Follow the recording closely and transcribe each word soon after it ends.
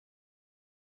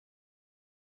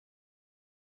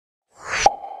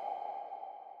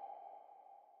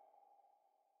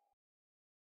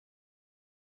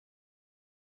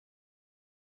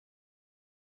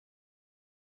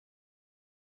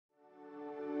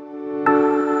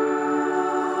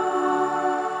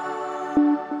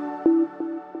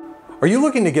Are you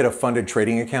looking to get a funded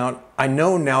trading account? I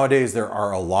know nowadays there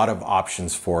are a lot of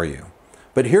options for you.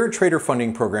 But here at Trader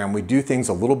Funding Program, we do things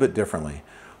a little bit differently.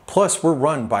 Plus, we're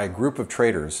run by a group of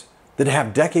traders that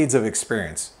have decades of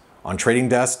experience on trading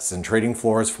desks and trading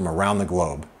floors from around the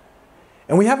globe.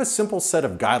 And we have a simple set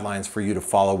of guidelines for you to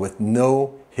follow with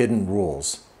no hidden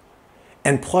rules.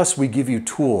 And plus, we give you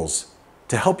tools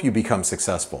to help you become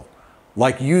successful,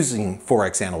 like using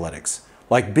ForexAnalytix,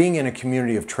 like being in a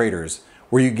community of traders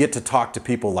where you get to talk to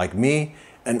people like me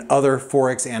and other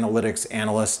ForexAnalytix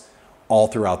analysts all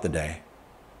throughout the day.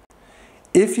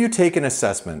 If you take an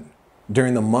assessment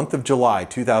during the month of July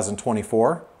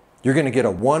 2024, you're going to get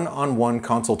a one-on-one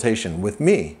consultation with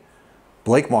me,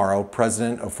 Blake Morrow,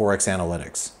 President of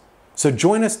ForexAnalytix. So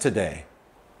join us today.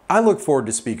 I look forward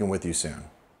to speaking with you soon.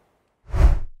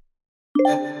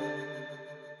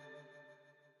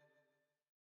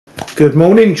 Good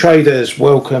morning, traders.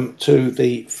 Welcome to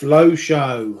the Flow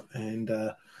Show. And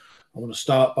I want to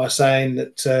start by saying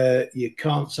that you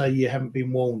can't say you haven't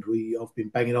been warned. I've been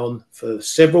banging on for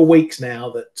several weeks now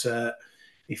that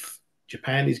if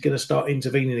Japan is going to start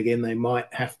intervening again, they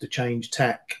might have to change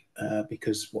tack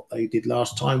because what they did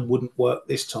last time wouldn't work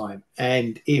this time.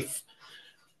 And if,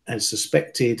 as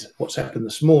suspected, what's happened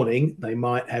this morning, they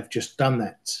might have just done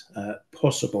that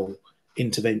possible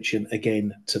intervention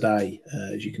again today,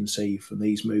 as you can see from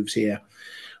these moves here,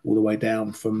 all the way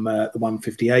down from the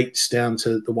 158s down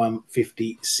to the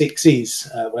 156s.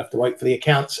 We'll have to wait for the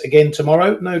accounts again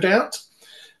tomorrow, no doubt,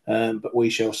 but we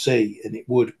shall see. And it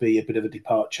would be a bit of a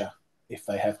departure if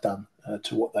they have done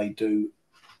to what they do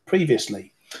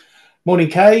previously. Morning,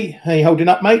 Kay. How you holding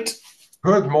up, mate?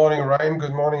 Good morning, Ryan.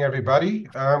 Good morning, everybody.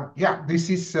 This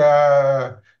is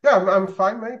I'm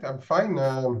fine, mate. I'm fine.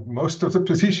 Most of the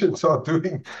positions are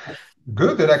doing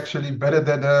good, and actually better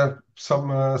than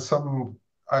some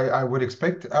I would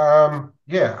expect.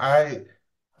 I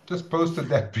just posted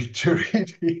that picture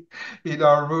in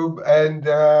our room, and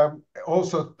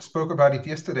also spoke about it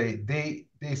yesterday.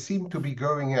 They seem to be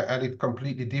going at it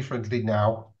completely differently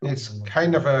now. It's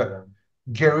kind of a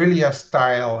guerrilla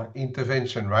style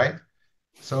intervention, right?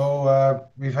 So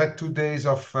we've had 2 days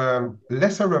of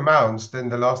lesser amounts than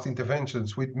the last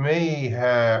interventions, which may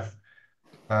have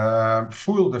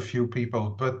fooled a few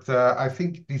people. But I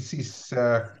think this is,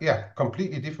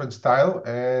 completely different style,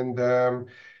 and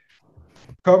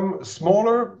come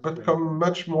smaller, but come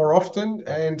much more often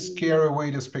and scare away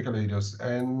the speculators.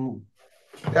 And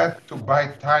that to buy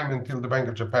time until the Bank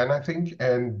of Japan, I think.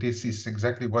 And this is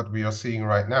exactly what we are seeing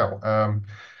right now.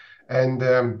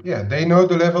 They know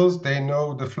the levels, they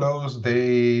know the flows,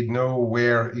 they know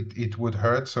where it would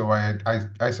hurt. So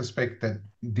I suspect that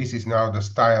this is now the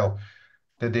style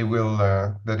that they will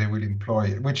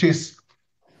employ, which is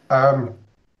better,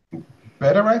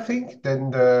 I think, than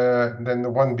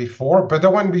the one before. But the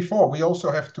one before, we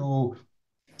also have to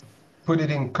put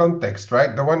it in context,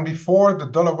 right? The one before, the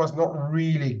dollar was not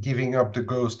really giving up the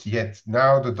ghost yet.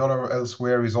 Now the dollar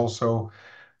elsewhere is also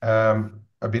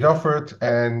a bit offered,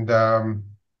 and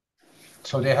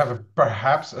so they have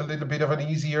perhaps a little bit of an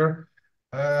easier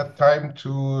time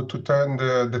to turn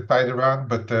the tide around,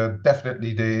 but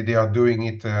definitely they are doing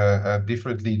it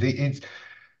differently.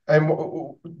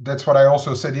 That's what I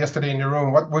also said yesterday in the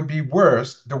room. What would be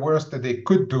worse? The worst that they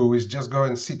could do is just go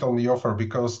and sit on the offer,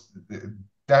 because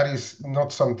that is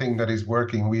not something that is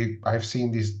working. I've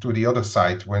seen this to the other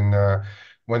side when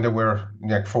they were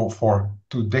like for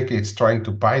 2 decades trying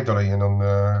to buy dollar yen on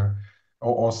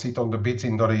or sit on the bids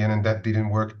in dollar yen, and that didn't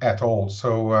work at all.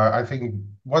 So I think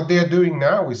what they're doing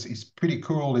now is pretty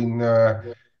cool in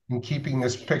keeping the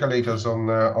speculators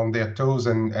on their toes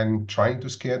and trying to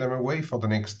scare them away for the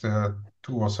next 2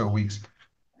 or so weeks.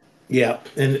 Yeah,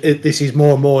 and this is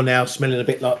more and more now smelling a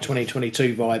bit like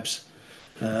 2022 vibes.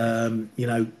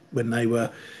 When they were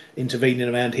intervening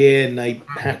around here and they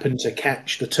happened to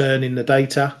catch the turn in the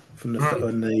data from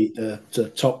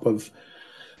the top of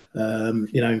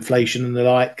inflation and the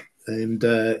like, and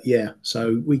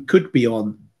so we could be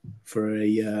on for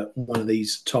one of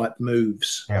these type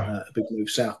moves, a big move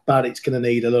south, but it's going to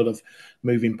need a lot of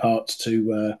moving parts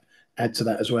to add to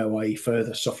that as well, i.e.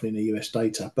 further softening the US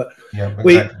data. But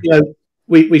exactly.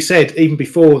 We said even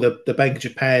before the Bank of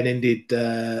Japan ended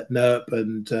NERP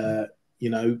and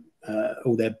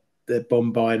all their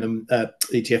bond buying and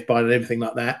ETF buying and everything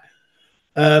like that,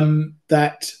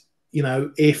 that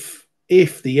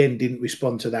if the yen didn't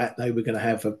respond to that, they were going to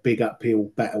have a big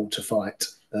uphill battle to fight.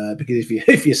 Because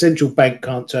if your central bank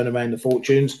can't turn around the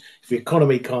fortunes, if your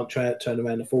economy can't turn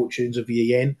around the fortunes of your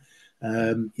yen,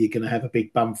 you're going to have a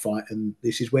big bum fight. And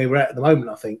this is where we're at the moment,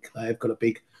 I think. They've got a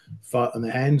big fight on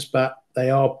their hands, but they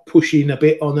are pushing a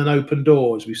bit on an open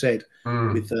door, as we said,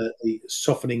 Mm. with the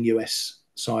softening US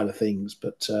side of things.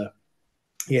 But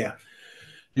yeah,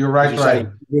 You're as right, you say,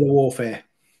 Ryan. guerrilla warfare.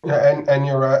 Yeah, and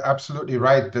you're absolutely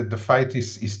right that the fight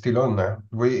is still on now.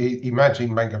 We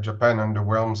imagine Bank of Japan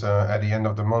underwhelms at the end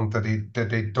of the month that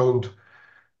they don't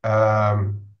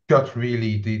got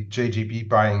really the JGB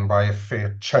buying by a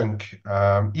fair chunk,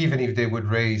 even if they would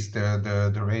raise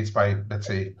the rates by, let's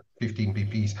say, 15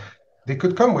 bps. They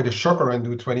could come with a shocker and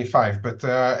do 25, but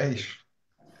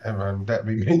that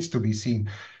remains to be seen.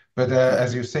 But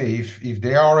as you say, if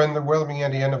they are underwhelming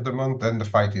at the end of the month, then the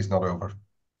fight is not over.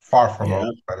 Far from over,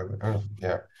 Yeah, by the way.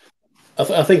 Yeah.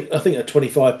 I think a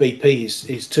 25 BP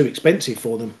is too expensive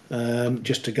for them.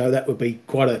 Just to go, that would be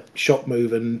quite a shock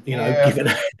move, and Yeah.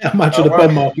 given how much of the Well,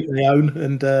 bond market they own,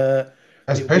 and it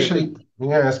would be a big.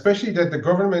 especially that the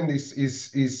government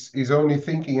is only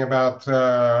thinking about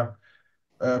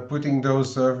putting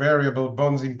those variable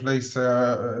bonds in place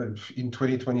in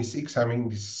 2026. I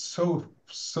mean, it's so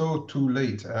too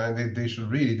late. They should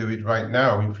really do it right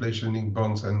now, inflation-linked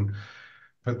bonds,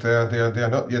 but they are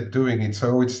not yet doing it.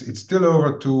 So it's still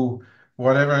over to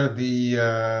whatever the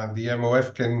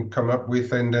MOF can come up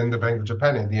with, and then the Bank of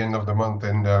Japan at the end of the month.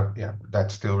 And yeah,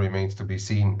 that still remains to be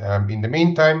seen. In the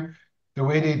meantime, the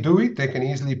way they do it, they can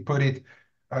easily put it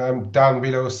down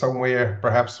below somewhere,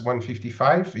 perhaps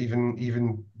 155,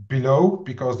 even below,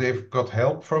 because they've got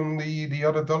help from the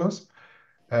other dollars.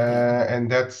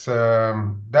 And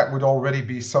that would already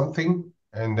be something.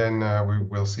 And then we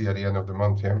will see at the end of the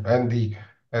month. Yeah. And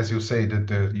as you say,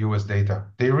 the US data.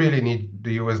 They really need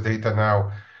the US data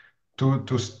now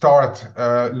to start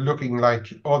looking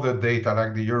like other data,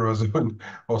 like the Eurozone,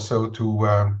 also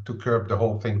to curb the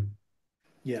whole thing.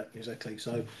 Yeah, exactly.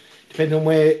 So, depending on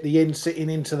where the end's sitting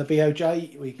into the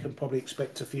BOJ, we can probably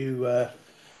expect a few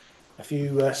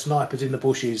snipers in the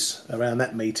bushes around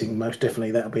that meeting. Most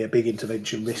definitely, that'll be a big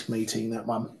intervention risk meeting, that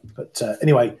one. But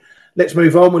anyway, let's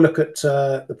move on. We'll look at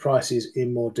the prices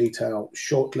in more detail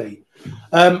shortly.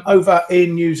 Over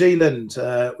in New Zealand,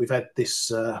 we've had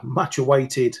this much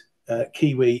awaited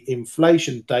Kiwi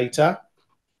inflation data,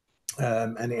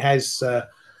 and it has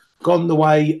gone the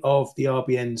way of the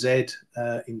RBNZ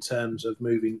in terms of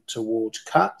moving towards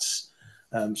cuts.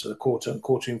 So the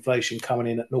quarter-on-quarter inflation coming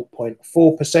in at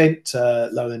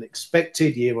 0.4%, lower than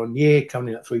expected. Year on year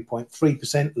coming in at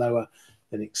 3.3%, lower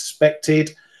than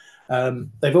expected.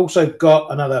 They've also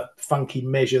got another funky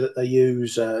measure that they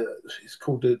use. It's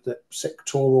called the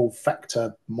sectoral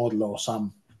factor model, or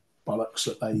some bollocks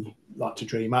that they like to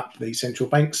dream up, these central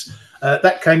banks.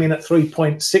 That came in at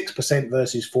 3.6%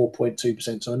 versus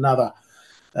 4.2%, so another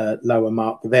lower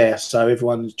mark there. So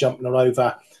everyone's jumping all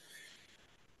over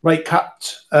rate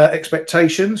cut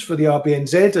expectations for the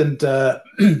RBNZ, and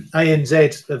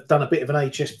ANZ have done a bit of an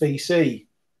HSBC.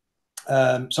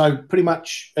 So pretty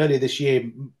much earlier this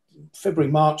year,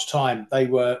 February, March time, they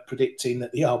were predicting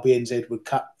that the RBNZ would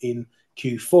cut in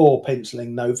Q4,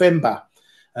 penciling November.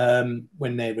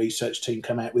 When their research team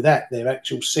come out with that, their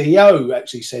actual CEO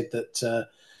actually said that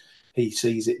he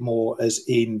sees it more as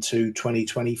into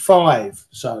 2025.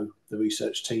 So the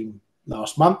research team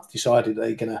last month decided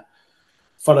they're going to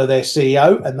follow their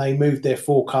CEO, and they moved their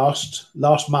forecast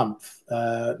last month,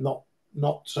 not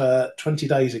 20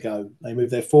 days ago. They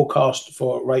moved their forecast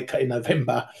for a rate cut in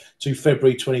November to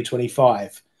February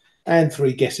 2025. And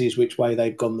three guesses which way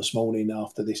they've gone this morning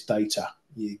after this data.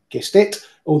 You guessed it,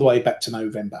 all the way back to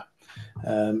November.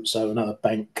 So another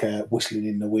bank whistling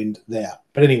in the wind there.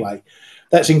 But anyway,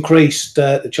 that's increased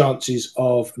the chances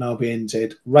of an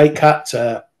RBNZ rate cut.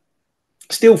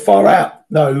 Still far out,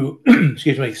 though.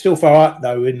 Excuse me. Still far out,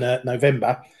 though, in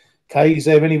November. Okay, is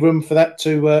there any room for that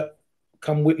to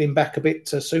come whittling back a bit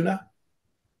sooner?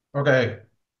 Okay,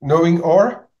 knowing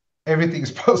or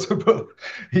everything's possible.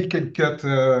 He can cut.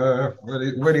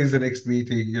 When is the next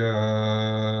meeting?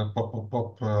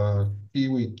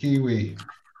 Kiwi.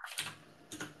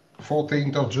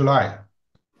 14th of July.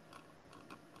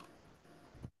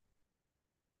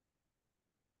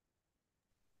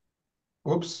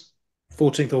 Oops.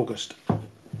 14th August.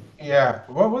 Yeah,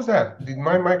 what was that? Did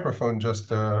my microphone just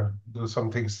do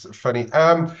something funny?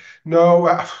 No,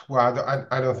 well,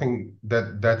 I don't think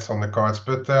that's on the cards.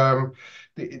 But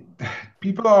the,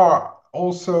 people are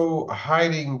also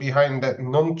hiding behind that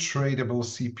non-tradable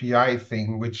CPI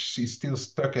thing, which is still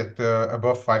stuck at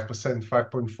above 5%,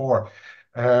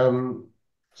 5.4.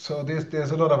 So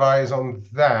there's a lot of eyes on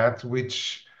that,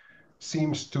 which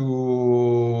seems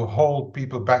to hold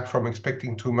people back from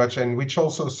expecting too much, and which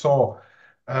also saw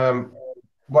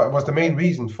what was the main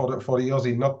reason for the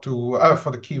Aussie not to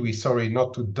for the Kiwi, sorry,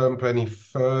 not to dump any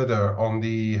further on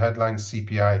the headline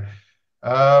CPI.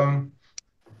 Yeah,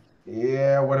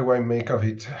 what do I make of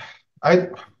it?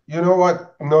 You know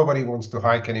what? Nobody wants to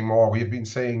hike anymore. We've been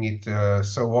saying it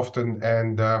so often,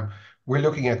 and we're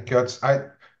looking at cuts.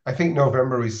 I think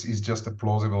November is just a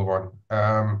plausible one.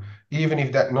 Even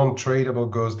if that non-tradable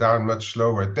goes down much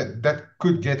slower, that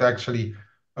could get actually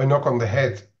a knock on the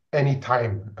head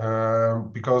anytime.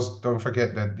 Because don't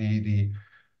forget that the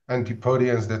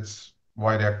antipodians, that's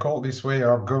why they're called this way,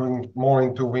 are going more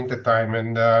into winter time.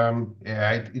 And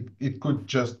yeah, it could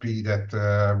just be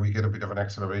that we get a bit of an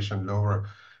acceleration lower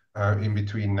in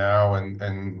between now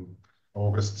and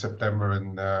August, September.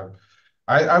 And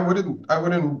I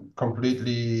wouldn't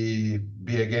completely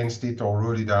be against it or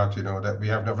rule it out, that we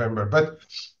have November. But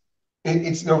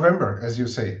it's November, as you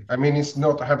say. I mean, it's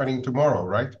not happening tomorrow,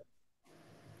 right?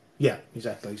 Yeah,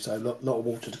 exactly. So a lot of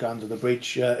water to go under the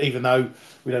bridge, even though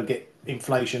we don't get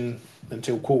inflation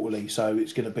until quarterly. So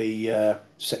it's going to be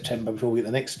September before we get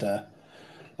the next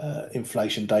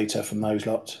inflation data from those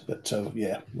lots. But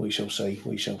yeah, we shall see.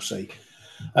 We shall see.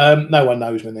 No one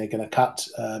knows when they're going to cut,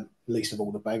 least of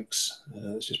all the banks.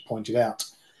 It's just pointed out.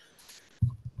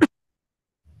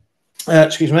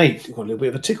 Excuse me, got a little bit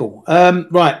of a tickle.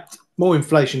 Right, more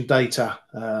inflation data,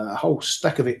 a whole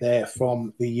stack of it there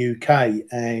from the UK.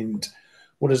 And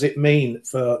what does it mean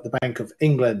for the Bank of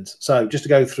England? So just to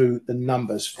go through the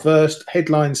numbers. First,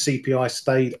 headline CPI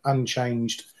stayed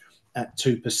unchanged at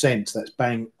 2%. That's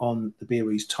bang on the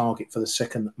BOE's target for the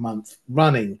second month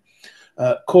running.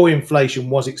 Core inflation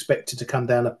was expected to come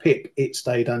down a pip. It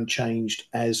stayed unchanged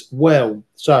as well.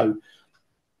 So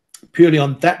purely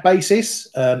on that basis,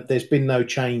 there's been no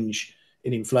change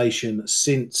in inflation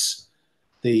since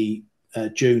the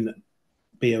June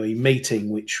BOE meeting,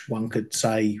 which one could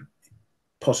say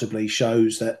possibly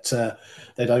shows that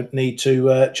they don't need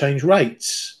to change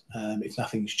rates if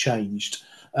nothing's changed.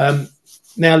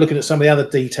 Now looking at some of the other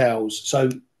details. So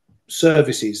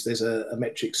services, there's a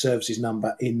metric services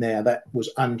number in there that was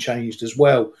unchanged as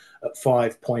well at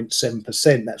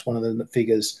 5.7%. That's one of the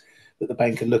figures that the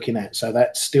bank are looking at. So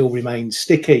that still remains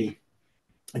sticky.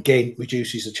 Again,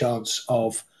 reduces the chance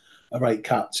of a rate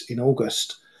cut in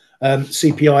August.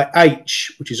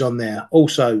 CPIH, which is on there,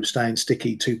 also staying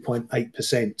sticky,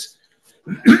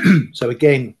 2.8%. So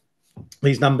again,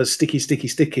 these numbers sticky, sticky,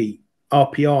 sticky.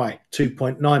 RPI,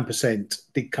 2.9%,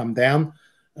 did come down,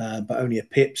 but only a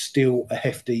pip, still a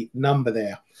hefty number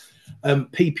there.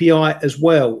 PPI as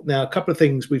well. Now, a couple of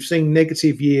things. We've seen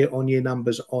negative year-on-year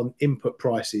numbers on input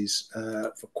prices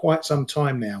for quite some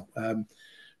time now,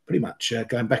 pretty much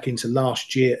going back into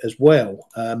last year as well.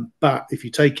 But if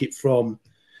you take it from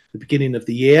the beginning of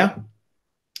the year,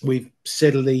 we've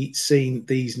steadily seen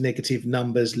these negative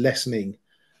numbers lessening.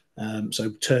 So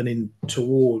turning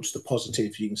towards the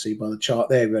positive. You can see by the chart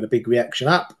there, we had a big reaction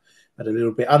up, had a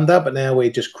little bit under, but now we're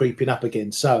just creeping up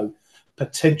again. So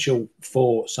potential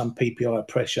for some PPI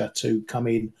pressure to come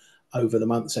in over the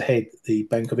months ahead. The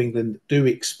Bank of England do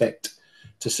expect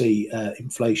to see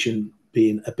inflation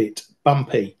being a bit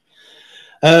bumpy.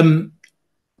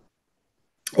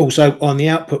 Also on the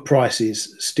output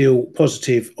prices, still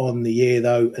positive on the year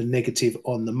though, and negative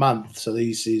on the month. So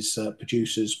these is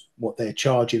producers, what they're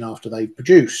charging after they've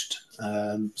produced.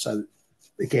 So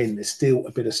again, there's still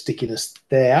a bit of stickiness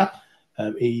there,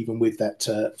 even with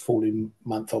that falling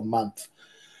month on month.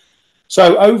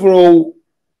 So overall,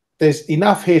 there's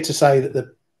enough here to say that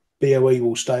the BOE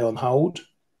will stay on hold.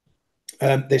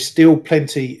 There's still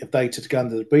plenty of data to go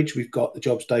under the bridge. We've got the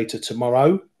jobs data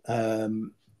tomorrow.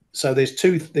 So there's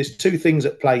two things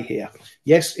at play here.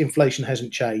 Yes, inflation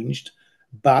hasn't changed,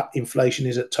 but inflation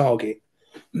is at target.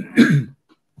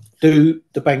 Do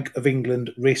the Bank of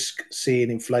England risk seeing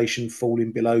inflation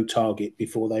falling below target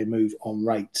before they move on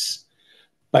rates?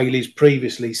 Bailey's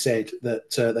previously said that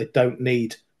they don't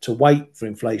need to wait for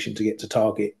inflation to get to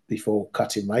target before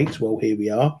cutting rates. Well, here we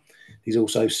are. He's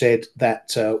also said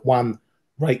that one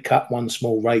rate cut, one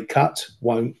small rate cut,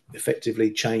 won't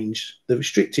effectively change the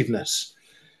restrictiveness.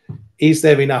 Is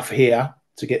there enough here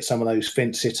to get some of those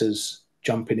fence sitters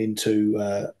jumping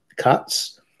into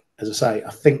cuts? As I say,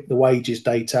 I think the wages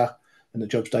data and the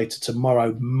jobs data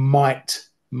tomorrow might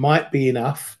be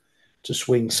enough to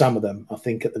swing some of them. I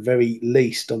think at the very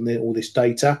least on all this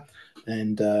data,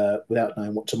 and without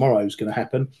knowing what tomorrow is going to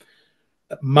happen,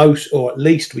 most or at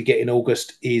least we get in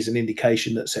August is an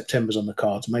indication that September's on the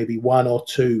cards. Maybe one or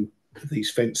two of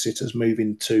these fence sitters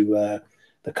moving to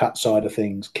the cut side of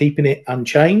things, keeping it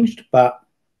unchanged, but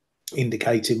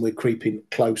indicating we're creeping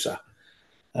closer.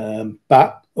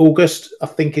 But August, I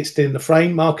think it's still in the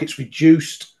frame. Markets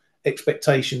reduced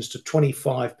expectations to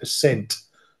 25%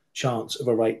 chance of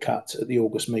a rate cut at the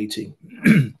August meeting.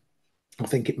 I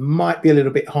think it might be a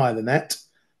little bit higher than that,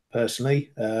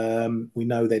 personally. We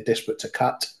know they're desperate to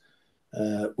cut.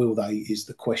 Will they, is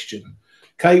the question.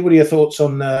 Kay, what are your thoughts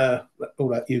on all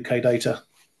that UK data?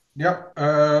 Yeah,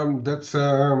 that's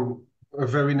a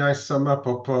very nice sum up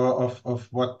of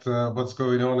what's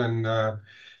going on,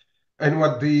 and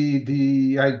what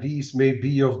the ideas may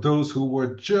be of those who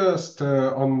were just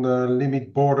on the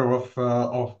limit border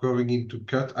of going into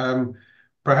cut.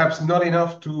 Perhaps not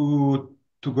enough to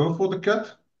go for the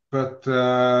cut, but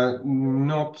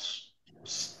not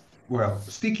well,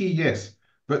 sticky, yes,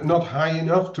 but not high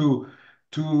enough to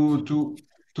to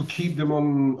to keep them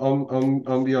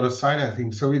on the other side, I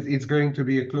think. So it's going to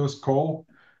be a close call,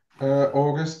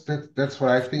 August. That's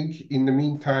what I think. In the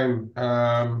meantime,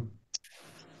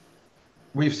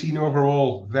 we've seen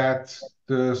overall that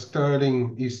the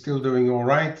sterling is still doing all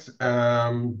right.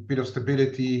 Bit of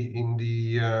stability in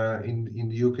the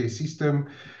UK system.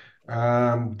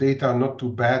 Data not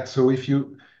too bad. So if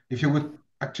you would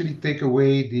actually take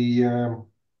away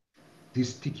the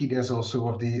stickiness also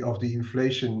of the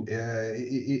inflation,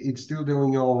 it's still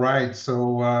doing all right.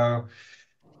 So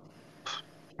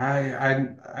I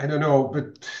don't know,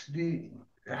 but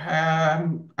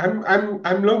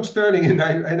I'm long sterling and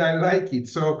I like it.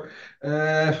 So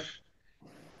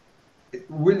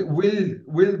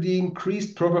will the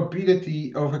increased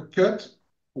probability of a cut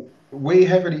weigh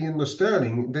heavily in the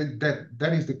sterling?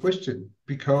 That is the question.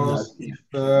 Because No.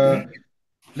 if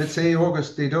let's say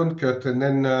August they don't cut, and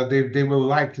then they will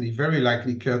very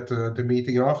likely cut the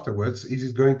meeting afterwards. Is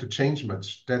it going to change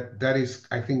much? That is,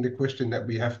 I think, the question that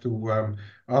we have to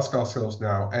ask ourselves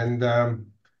now. And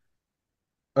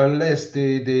unless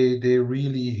they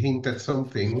really hint at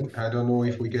something, I don't know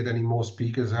if we get any more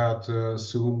speakers out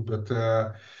soon, but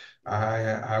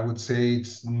I would say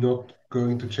it's not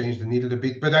going to change the needle a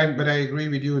bit. But I agree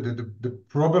with you that the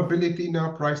probability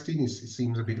now priced in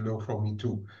seems a bit low for me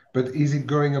too. But is it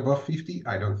going above 50?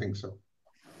 I don't think so.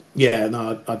 Yeah,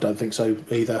 no, I don't think so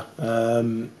either.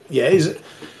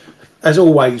 As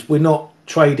always, we're not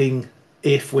trading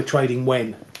if, we're trading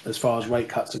when, as far as rate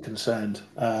cuts are concerned.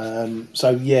 No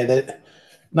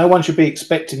one should be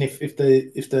expecting if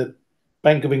the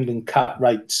Bank of England cut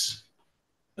rates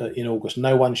in August,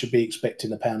 no one should be expecting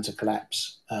the pound to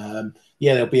collapse.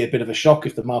 There'll be a bit of a shock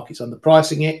if the market's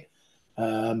underpricing it,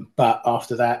 but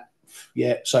after that,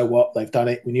 so what? They've done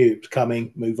it. We knew it was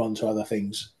coming. Move on to other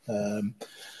things.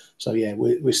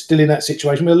 We're still in that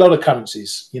situation with a lot of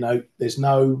currencies. There's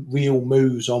no real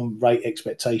moves on rate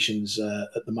expectations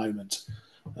at the moment.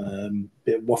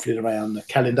 Bit of waffling around the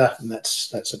calendar, and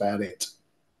that's about it.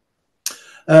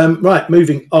 Right,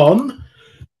 moving on.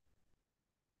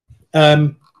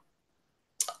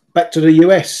 Back to the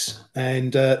US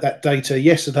and that data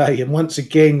yesterday, and once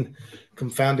again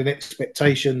confounding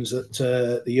expectations that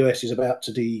the US is about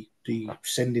to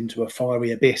descend into a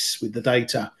fiery abyss with the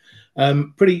data.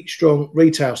 Pretty strong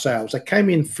retail sales. They came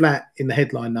in flat in the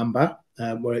headline number,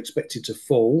 were expected to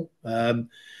fall.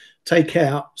 Take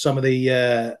out some of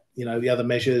the the other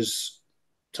measures,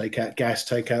 take out gas,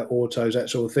 take out autos, that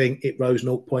sort of thing. It rose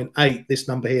 0.8. This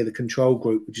number here, the control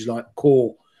group, which is like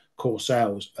core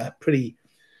sales, pretty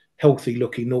healthy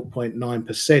looking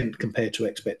 0.9% compared to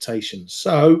expectations.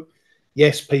 So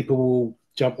yes, people will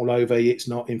jump all over. It's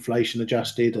not inflation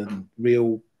adjusted, and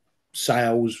real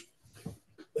sales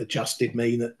adjusted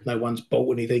mean that no one's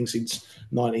bought anything since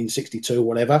 1962 or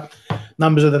whatever.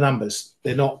 Numbers are the numbers.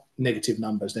 They're not negative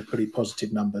numbers. They're pretty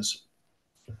positive numbers.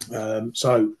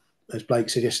 So as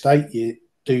Blake said yesterday, you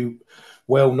do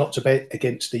well not to bet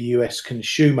against the US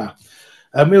consumer.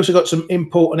 We also got some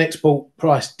import and export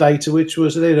price data, which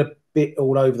was a little bit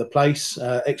all over the place.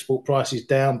 Export prices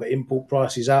down, but import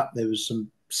prices up. There was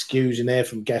some skews in there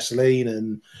from gasoline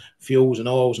and fuels and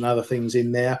oils and other things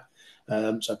in there.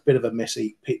 So a bit of a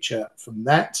messy picture from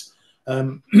that.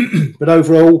 But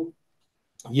overall,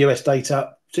 US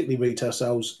data, particularly retail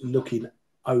sales, looking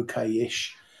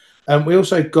okay-ish. We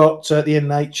also got the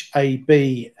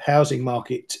NHAB housing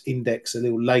market index a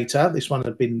little later. This one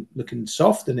had been looking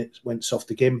soft, and it went soft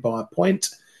again by a point.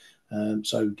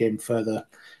 So again, further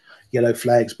yellow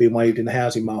flags being waved in the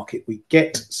housing market. We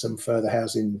get some further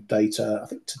housing data. I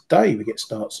think today we get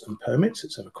starts and permits.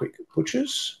 Let's have a quick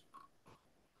butchers.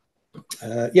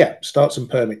 Starts and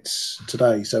permits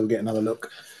today. So we'll get another look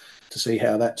to see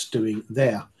how that's doing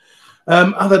there.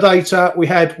 Other data we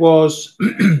had was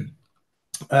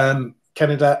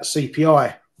Canada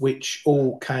CPI, which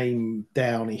all came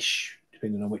down-ish,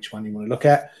 depending on which one you want to look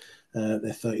at. There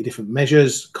are 30 different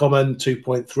measures. Common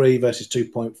 2.3 versus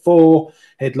 2.4.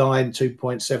 Headline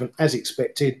 2.7 as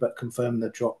expected, but confirmed the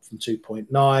drop from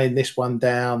 2.9. This one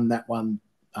down, that one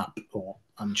up, or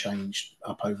unchanged,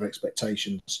 up over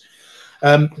expectations.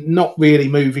 Not really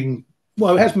moving.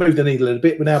 Well, it has moved the needle a little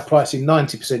bit. We're now pricing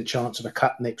 90% chance of a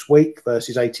cut next week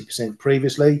versus 80%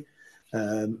 previously.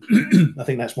 I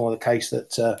think that's more the case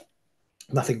that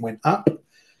nothing went up.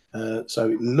 So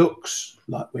it looks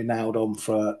like we're nailed on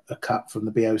for a cut from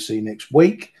the BOC next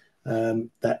week.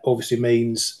 That obviously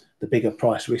means the bigger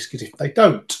price risk is if they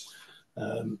don't.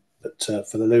 But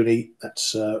for the loonie,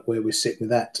 that's where we're sitting with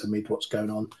that amid what's going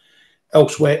on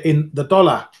elsewhere in the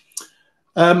dollar.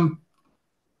 I've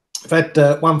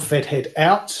had one Fed head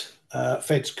out.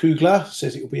 Fed's Kugler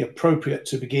says it will be appropriate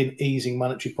to begin easing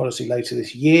monetary policy later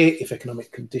this year if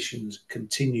economic conditions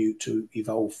continue to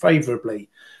evolve favourably.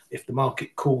 If the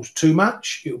market cools too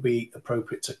much, it will be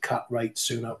appropriate to cut rates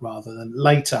sooner rather than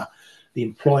later. The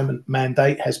employment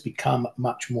mandate has become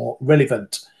much more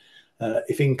relevant.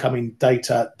 If incoming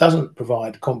data doesn't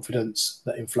provide confidence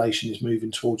that inflation is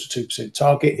moving towards a 2%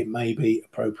 target, it may be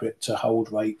appropriate to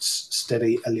hold rates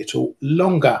steady a little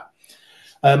longer.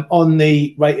 On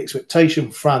the rate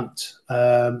expectation front,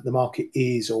 the market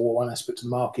is, or one aspect of the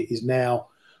market is now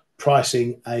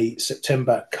pricing a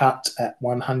September cut at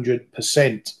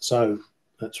 100%. So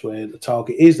that's where the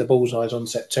target is. The bullseye is on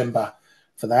September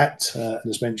for that. And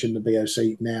as mentioned, the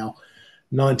BOC now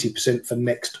 90% for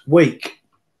next week.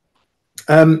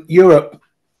 Europe,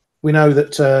 we know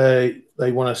that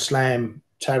they want to slam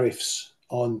tariffs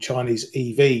on Chinese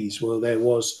EVs. Well, there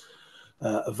was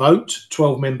a vote.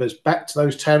 12 members backed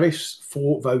those tariffs.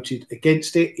 4 voted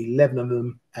against it. 11 of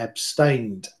them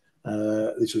abstained.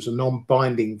 This was a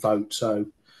non-binding vote, so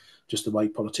just the way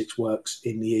politics works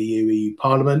in the EU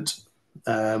Parliament.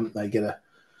 They get a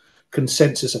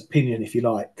consensus opinion, if you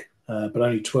like, but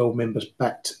only 12 members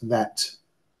backed that.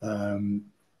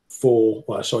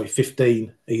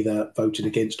 15 either voted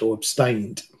against or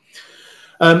abstained.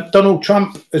 Donald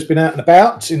Trump has been out and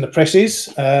about in the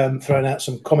presses, throwing out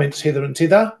some comments hither and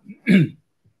thither.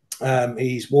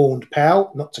 He's warned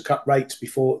Powell not to cut rates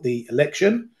before the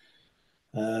election.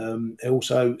 He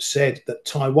also said that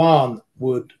Taiwan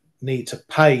would need to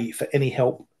pay for any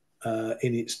help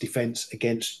in its defence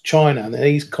against China. And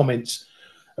these comments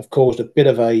have caused a bit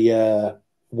of a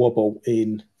wobble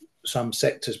in some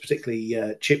sectors, particularly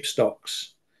chip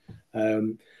stocks.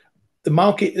 The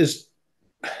market has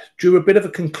drew a bit of a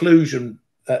conclusion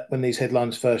when these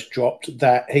headlines first dropped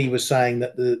that he was saying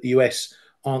that the US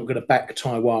aren't going to back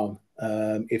Taiwan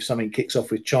if something kicks off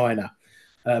with China.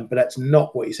 But that's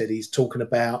not what he said. He's talking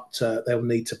about they'll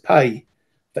need to pay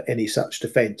for any such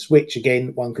defence, which,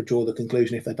 again, one could draw the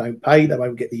conclusion if they don't pay, they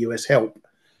won't get the US help.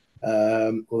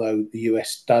 Although the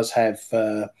US does have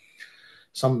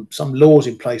some laws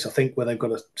in place, I think, where they've got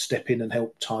to step in and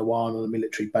help Taiwan on a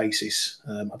military basis.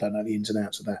 I don't know the ins and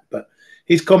outs of that. But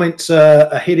his comments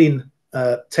are hitting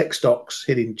tech stocks,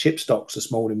 hitting chip stocks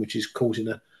this morning, which is causing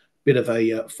a bit of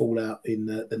a fallout in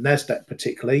the NASDAQ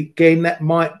particularly. Again, that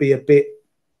might be a bit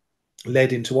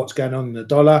led into what's going on in the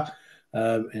dollar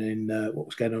and in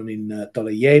what's going on in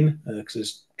dollar yen, because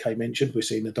as Kay mentioned, we're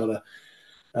seeing the dollar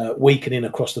weakening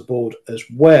across the board as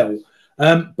well.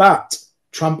 But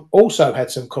Trump also had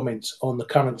some comments on the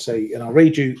currency, and I'll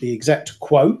read you the exact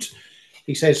quote.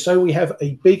 He says, "So we have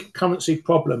a big currency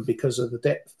problem because of the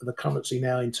depth of the currency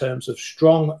now in terms of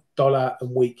strong dollar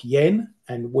and weak yen,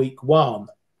 and weak yuan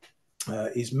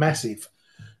is massive."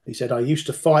 He said, "I used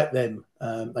to fight them.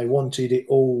 They wanted it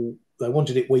all. They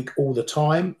wanted it weak all the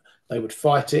time. They would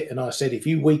fight it. And I said, if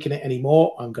you weaken it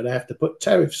anymore, I'm going to have to put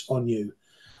tariffs on you."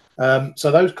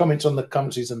 So those comments on the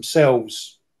currencies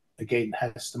themselves, again,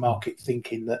 has the market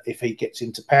thinking that if he gets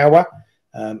into power,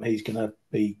 he's going to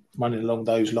be running along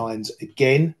those lines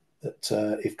again,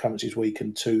 that if currencies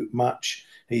weaken too much,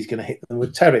 he's going to hit them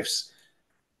with tariffs.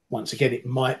 Once again, it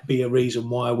might be a reason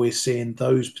why we're seeing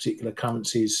those particular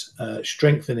currencies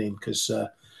strengthening, because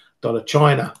dollar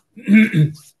China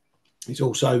is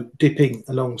also dipping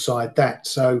alongside that.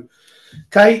 So,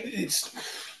 okay,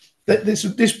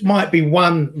 this might be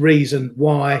one reason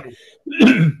why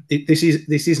this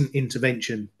isn't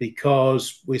intervention,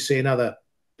 because we're seeing other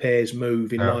pairs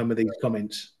move in line with these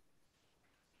comments.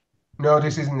 No,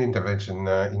 this isn't intervention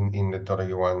in the dollar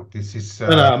yuan. This is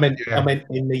I meant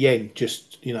in the yen.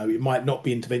 Just, it might not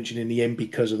be intervention in the yen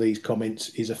because of these comments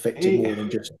is affecting more than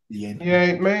just the yen. Yeah,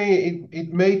 it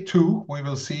may too. We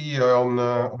will see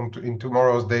in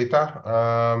tomorrow's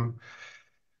data.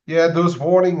 Yeah, those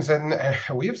warnings, and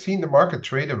we have seen the market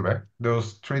trade them.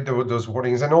 Those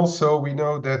warnings, and also we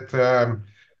know that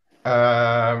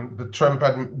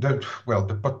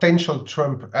the potential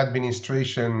Trump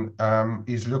administration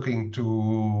is looking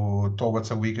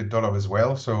towards a weaker dollar as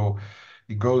well. So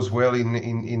it goes well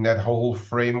in that whole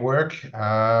framework.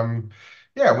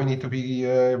 yeah, we need to be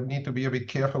a bit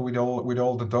careful with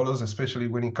all the dollars, especially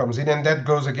when it comes in, and that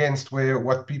goes against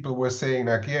what people were saying,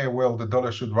 like, yeah, well, the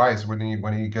dollar should rise when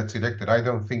he gets elected. I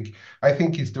don't think I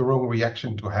think it's the wrong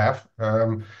reaction to have.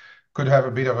 Could have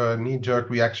a bit of a knee-jerk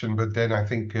reaction, but then I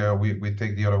think we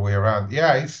take the other way around.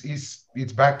 Yeah,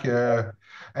 it's back,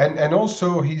 and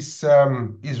also his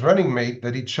running mate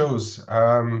that it chose.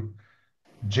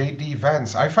 JD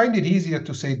Vance. I find it easier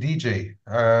to say DJ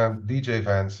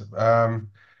Vance.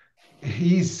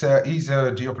 He's a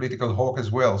geopolitical hawk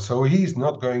as well, so he's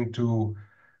not going to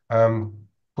um,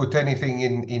 put anything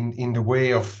in the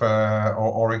way of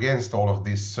or against all of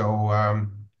this. So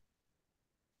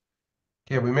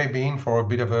yeah, we may be in for a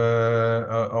bit of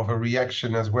a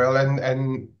reaction as well,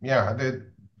 and yeah,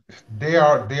 they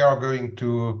are going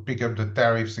to pick up the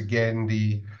tariffs again.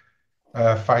 The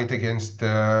fight against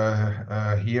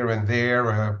here and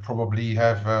there, probably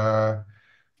have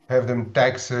them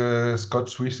tax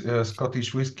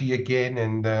Scottish whiskey again,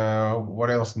 and what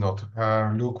else not?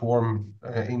 Lukewarm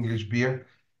English beer.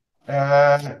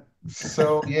 Uh,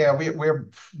 so yeah,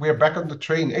 we're back on the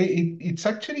train. It's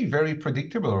actually very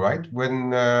predictable, right?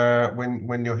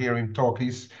 When you hear him talk,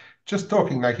 he's just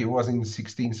talking like he was in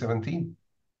 16, 17.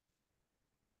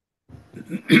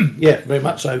 Yeah, very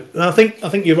much so. And I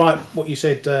think you're right. What you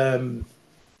said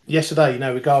yesterday,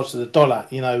 regards to the dollar,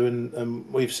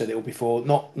 and we've said it all before.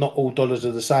 Not all dollars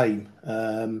are the same.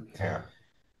 Yeah.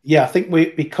 Yeah, I think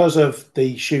because of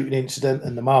the shooting incident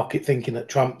and the market thinking that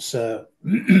Trump's going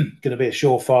to be a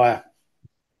surefire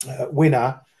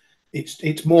winner.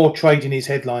 It's more trading his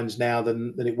headlines now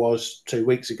than it was 2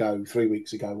 weeks ago, 3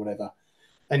 weeks ago, whatever.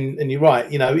 And you're right.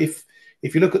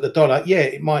 If you look at the dollar, yeah,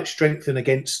 it might strengthen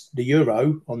against the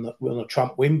euro on a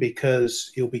Trump win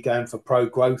because he'll be going for pro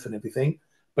growth and everything.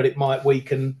 But it might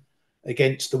weaken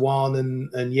against the yuan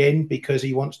and yen because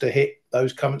he wants to hit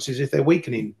those currencies if they're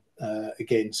weakening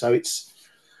again. So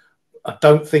I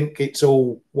don't think it's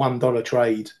all $1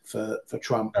 trade for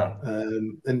Trump. Yeah.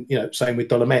 And same with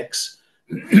dollar mex.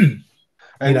 And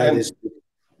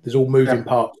there's all moving yeah,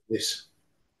 parts of this.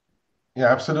 yeah,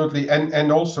 absolutely.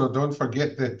 And also don't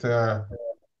forget that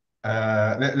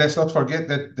let's not forget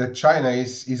that China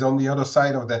is on the other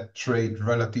side of that trade,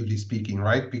 relatively speaking,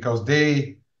 right? Because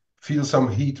they feel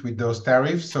some heat with those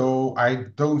tariffs. So I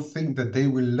don't think that they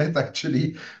will let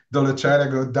actually dollar China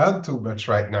go down too much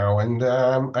right now. And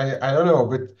I don't know,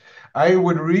 but I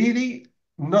would really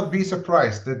not be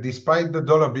surprised that despite the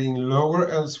dollar being lower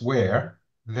elsewhere,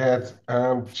 that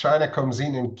China comes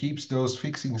in and keeps those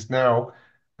fixings now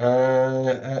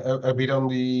a bit on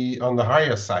the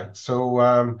higher side. So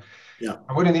Yeah.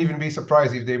 I wouldn't even be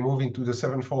surprised if they move into the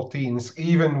 714s,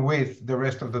 even with the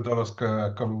rest of the dollars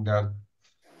coming down.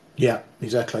 Yeah,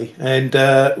 exactly. And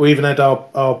we even had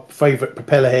our favourite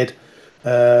propeller head,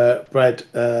 Brad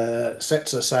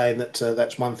Setzer, saying that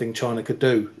that's one thing China could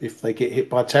do if they get hit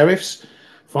by tariffs.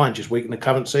 Fine, just weaken the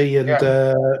currency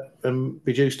Yeah, and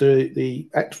reduce the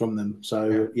act from them.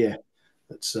 So yeah.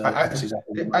 that's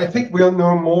exactly what might I happen. think we'll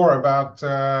know more about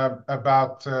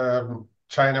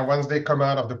China once they come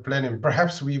out of the plane, and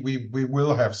perhaps we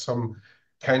will have some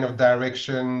kind of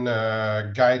direction,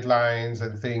 guidelines,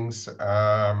 and things.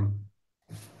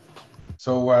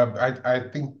 So I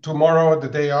think tomorrow, the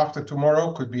day after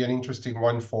tomorrow, could be an interesting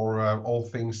one for all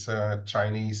things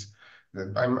Chinese.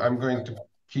 I'm going to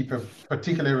keep a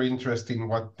particular interest in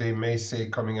what they may say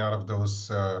coming out of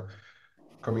those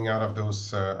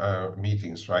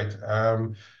meetings, right?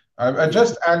 I Yeah,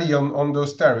 just Ali on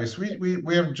those tariffs.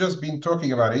 We have just been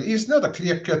talking about it. It's not a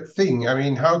clear-cut thing. I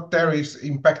mean, how tariffs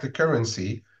impact the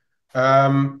currency.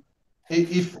 Um,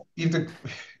 if the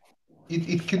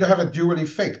it can have a dual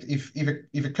effect. If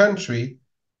a country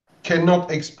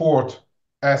cannot export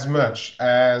as much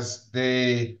as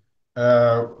they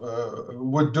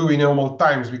would do in normal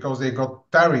times because they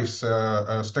got tariffs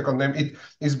stuck on them, it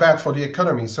is bad for the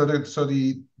economy. So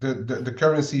the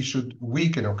currency should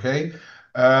weaken. Okay,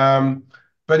 um,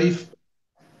 but if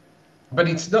but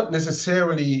it's not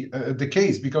necessarily the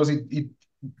case because it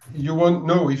you won't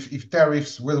know if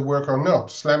tariffs will work or not.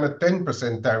 Slam a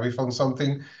 10% tariff on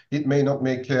something, it may not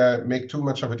make too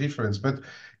much of a difference. But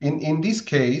in this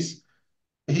case,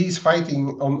 he's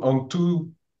fighting on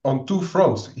two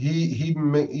fronts.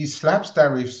 He slaps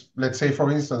tariffs, let's say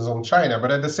for instance on China,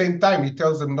 but at the same time he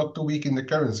tells them not to weaken the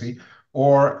currency,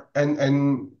 or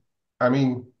and I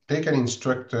mean they can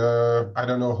instruct I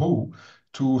don't know who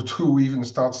to even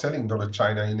start selling dollar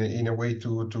China in a way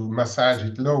to massage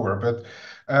it lower. But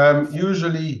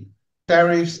usually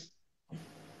tariffs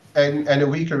and a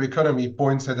weaker economy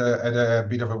points at a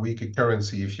bit of a weaker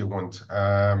currency, if you want.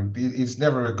 It's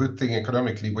never a good thing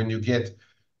economically when you get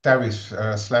tariffs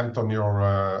slammed on your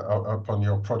upon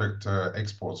your product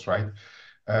exports, right?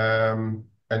 And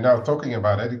now talking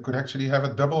about it, it could actually have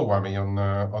a double whammy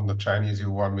on the Chinese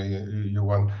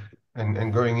yuan,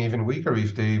 and going even weaker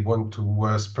if they want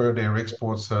to spur their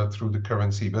exports through the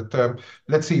currency. But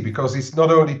let's see, because it's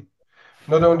not only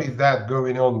that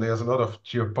going on, there's a lot of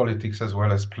geopolitics as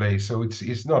well as play. So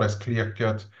it's not as clear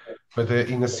cut, but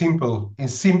in simple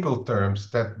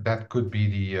terms, that could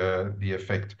be the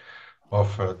effect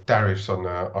of tariffs on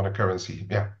a currency.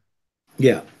 Yeah.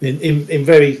 Yeah, in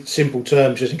very simple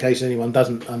terms, just in case anyone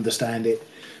doesn't understand it,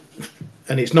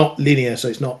 and it's not linear, so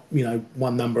it's not,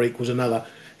 one number equals another.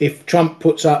 If Trump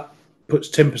puts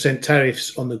 10%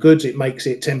 tariffs on the goods, it makes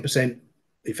it 10%,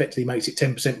 effectively makes it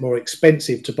 10% more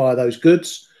expensive to buy those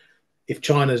goods. If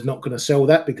China's not going to sell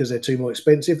that because they're too more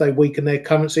expensive, they weaken their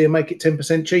currency and make it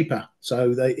 10% cheaper.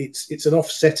 So it's an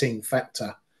offsetting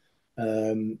factor,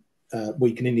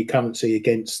 weakening your currency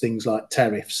against things like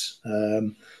tariffs.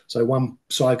 So one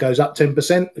side goes up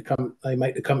 10%, they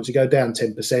make the currency go down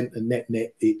 10%, and net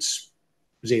it's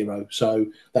zero. So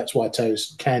that's why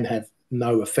tariffs can have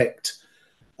no effect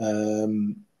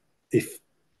if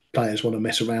players want to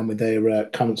mess around with their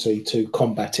currency to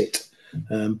combat it.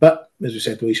 But as we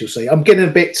said, we shall see. I'm getting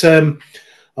a bit. I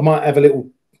might have a little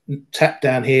tap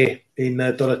down here in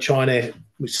dollar China,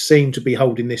 which seem to be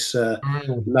holding this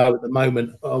low at the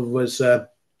moment.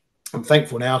 I'm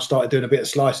thankful now. I started doing a bit of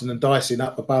slicing and dicing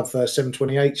up above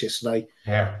 728 yesterday.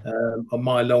 Yeah. On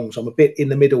my longs. I'm a bit in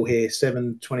the middle here,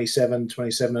 727,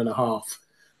 27 and a half.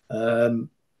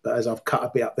 But as I've cut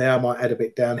a bit up there, I might add a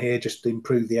bit down here just to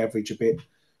improve the average a bit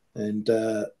and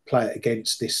play it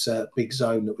against this big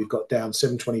zone that we've got down.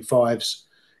 725's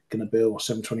going to be, or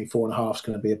 724 and a half is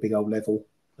going to be a big old level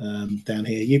down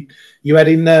here. You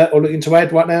adding or looking to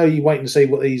add right now? Or are you waiting to see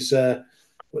what these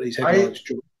headlines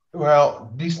do?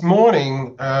 Well, this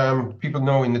morning, people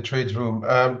know in the trade room,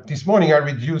 this morning I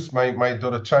reduced my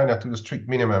dollar China to the strict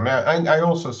minimum. I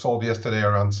also sold yesterday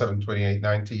around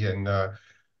 728.90 and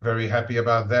very happy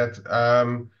about that.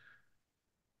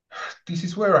 This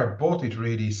is where I bought it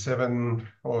really,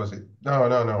 what was it? No,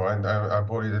 I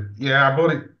bought it. I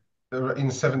bought it in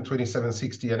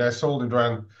 727.60 and I sold it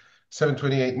around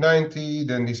 728.90.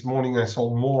 Then this morning I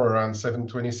sold more around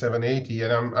 727.80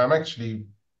 and I'm actually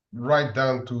right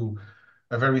down to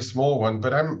a very small one,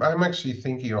 but I'm actually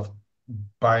thinking of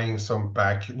buying some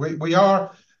back. We are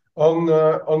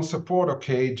on support,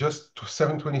 okay, just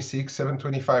 726,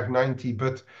 725.90,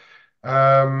 but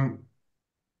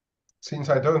since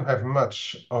I don't have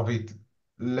much of it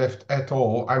left at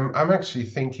all, I'm actually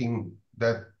thinking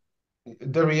that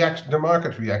the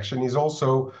market reaction is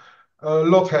also a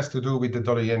lot has to do with the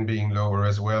dollar yen being lower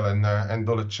as well, and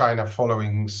dollar China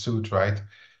following suit, right?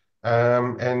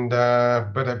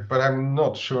 But I'm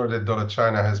not sure that dollar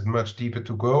China has much deeper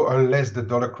to go unless the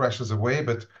dollar crashes away.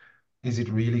 But is it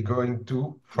really going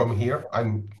to from here?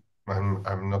 I'm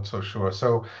not so sure.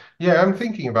 So yeah, I'm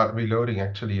thinking about reloading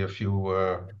actually a few.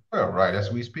 Well, right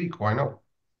as we speak. Why not?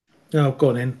 Oh, go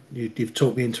on in. You've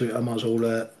talked me into it. I might as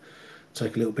well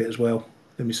take a little bit as well.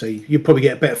 Let me see. You'll probably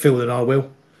get a better feel than I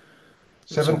will.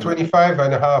 725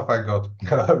 and a half I got.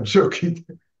 No, I'm joking.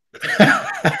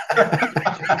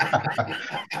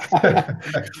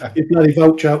 You bloody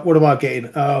vulture. What am I getting?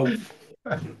 Oh,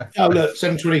 look,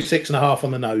 726 and a half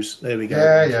on the nose. There we go.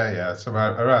 Yeah. It's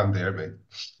around there, mate.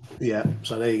 Yeah,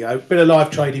 so there you go. Bit of live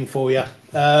trading for you.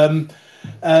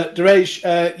 Durej,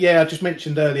 I just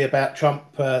mentioned earlier about Trump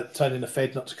telling the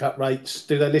Fed not to cut rates.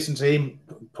 Do they listen to him?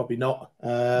 Probably not.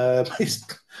 I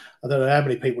don't know how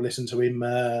many people listen to him,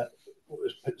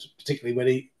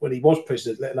 particularly when he was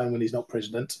president, let alone when he's not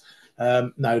president.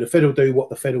 No, the Fed will do what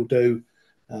the Fed will do.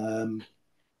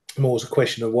 More is a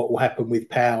question of what will happen with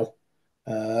Powell,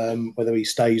 whether he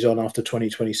stays on after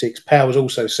 2026. Powell has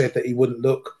also said that he wouldn't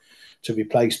look to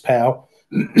replace Powell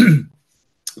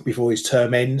before his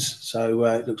term ends. So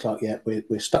it looks like,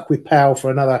 we're stuck with Powell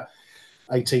for another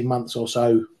 18 months or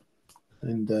so,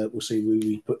 and we'll see who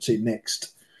he puts in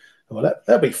next. Well,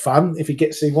 that'll be fun if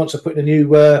he wants to put in a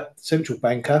new central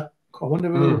banker. I wonder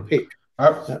who he'll pick.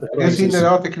 I've seen an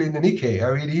article in the Nikkei.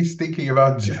 I mean, he's thinking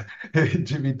about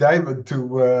Jamie Dimon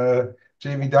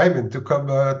to come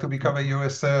to become a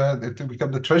US to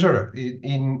become the treasurer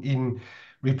in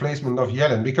replacement of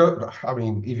Yellen. Because I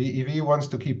mean, if he wants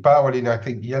to keep Powell in, I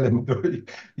think Yellen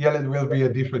will be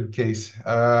a different case.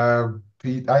 I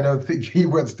don't think he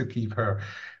wants to keep her.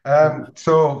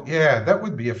 So yeah, that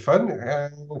would be a fun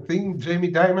thing.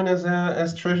 Jamie Dimon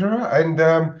as treasurer, and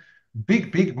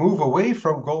big move away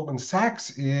from Goldman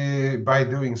Sachs by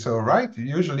doing so, right?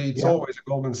 Usually it's always a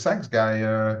Goldman Sachs guy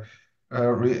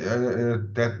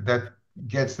that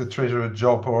gets the treasurer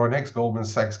job or an ex-Goldman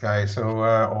Sachs guy, so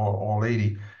or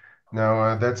lady.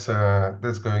 Now that's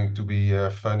going to be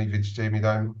fun if it's Jamie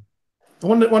Dimon. I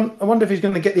wonder if he's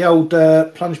going to get the old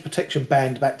plunge protection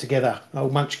band back together,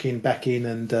 old Munchkin back in,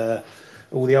 and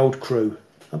all the old crew.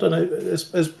 I don't know. Has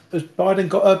Biden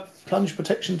got a plunge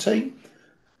protection team?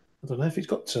 I don't know if he's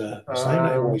got the same.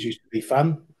 That always used to be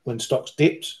fun when stocks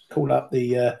dipped. Call up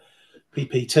the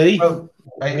PPT. Well,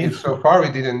 so far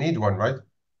we didn't need one, right?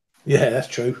 Yeah, that's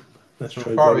true. That's So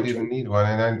true. far we Very true. didn't need one,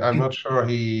 and I'm not sure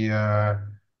he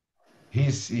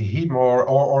more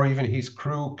or even his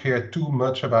crew care too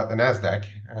much about the Nasdaq.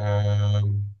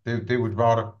 They would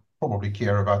rather probably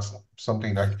care about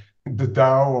something like the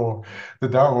Dow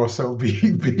or so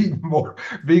being more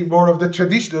of the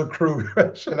traditional crew,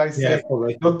 shall I say? Yeah,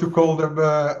 probably. Not to call them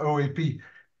OAP.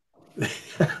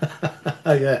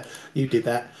 Oh yeah, you did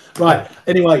that. Right.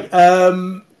 Anyway,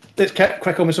 let's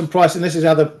crack on with some pricing. This is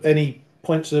any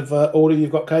points of order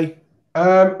you've got, Kay?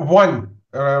 One,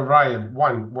 Ryan,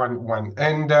 one,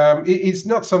 and it's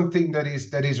not something that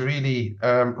is really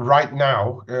right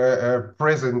now,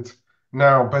 present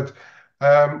now, but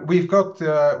we've got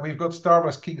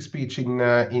Starmer's King's Speech in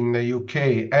the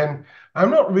UK, and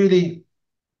I'm not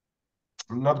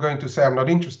going to say I'm not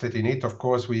interested in it. Of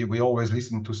course, we always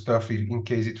listen to stuff in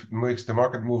case it makes the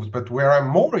market moves. But where I'm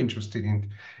more interested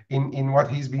in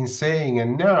what he's been saying,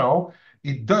 and now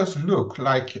it does look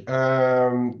like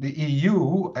the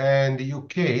EU and the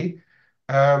UK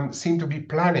seem to be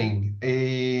planning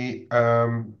a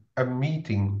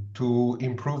meeting to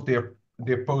improve their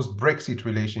post-Brexit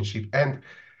relationship, and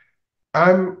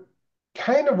I'm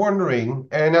kind of wondering,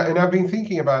 and I've been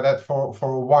thinking about that for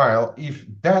a while, if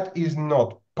that is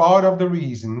not part of the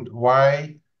reason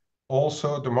why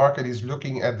also the market is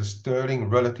looking at the sterling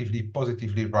relatively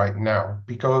positively right now.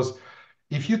 Because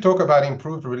if you talk about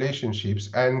improved relationships,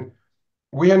 and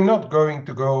we are not going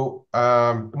to go,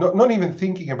 not even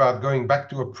thinking about going back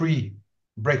to a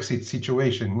pre-Brexit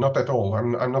situation, not at all.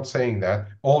 I'm not saying that,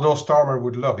 although Starmer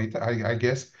would love it, I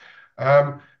guess.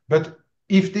 But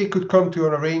if they could come to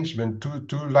an arrangement to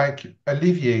like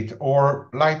alleviate or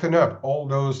lighten up all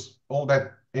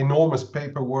that enormous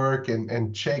paperwork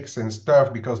and checks and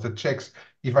stuff, because the checks,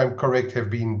 if I'm correct, have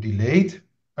been delayed,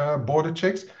 border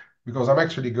checks, because I'm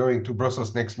actually going to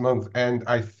Brussels next month, and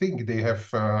I think they have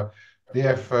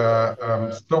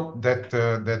stopped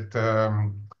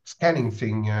that scanning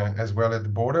thing as well at the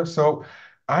border. So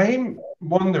I'm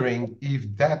wondering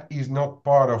if that is not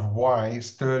part of why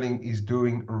sterling is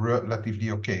doing relatively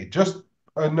okay. Just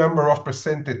a number of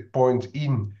percentage points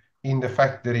in the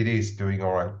fact that it is doing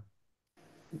all right.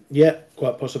 Yeah,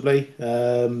 quite possibly.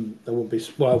 There won't be.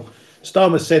 Well,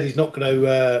 Starmer said he's not going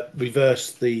to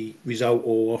reverse the result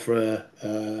or offer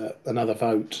another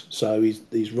vote, so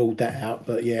he's ruled that out.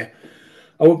 But yeah,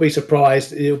 I wouldn't be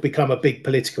surprised. It'll become a big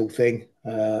political thing,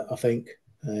 I think.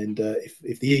 And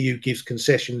if the EU gives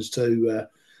concessions to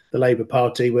the Labour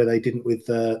Party where they didn't with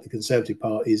the Conservative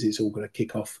parties, it's all going to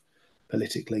kick off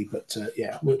politically. But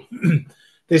yeah,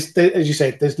 as you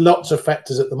said, there's lots of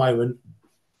factors at the moment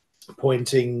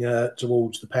pointing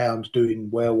towards the pound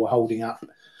doing well or holding up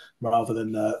rather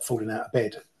than falling out of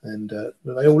bed. And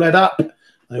they all add up.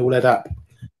 They all add up.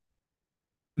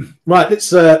 Right,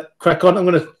 let's crack on. I'm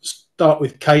going to start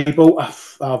with cable.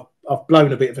 I've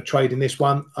blown a bit of a trade in this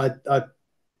one.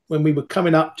 When we were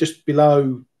coming up just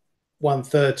below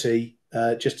 130,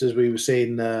 just as we were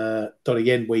seeing dollar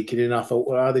yen weakening, I thought,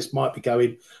 well, this might be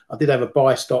going. I did have a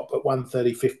buy stop at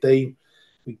 130.15.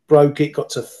 We broke it, got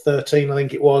to 13, I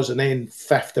think it was, and then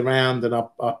faffed around, and I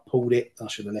pulled it. I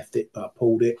should have left it, but I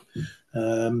pulled it.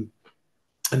 And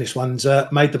this one's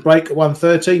made the break at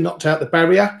 130, knocked out the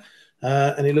barrier,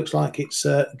 and it looks like it's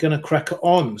going to crack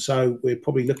on. So we're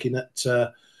probably looking at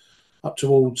up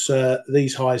towards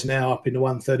these highs now, up in the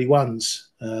 131s.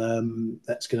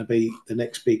 That's going to be the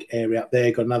next big area up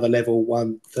there. Got another level,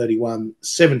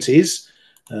 131.70s.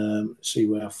 See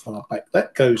where far back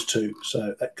that goes to.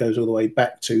 So that goes all the way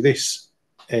back to this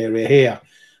area here.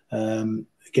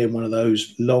 Again, one of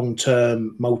those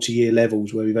long-term multi-year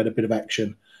levels where we've had a bit of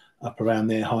action up around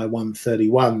their high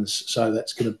 131s. So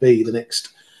that's going to be the next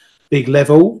big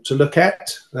level to look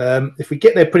at. If we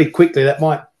get there pretty quickly, that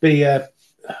might be a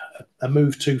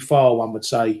move too far, one would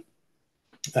say.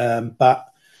 But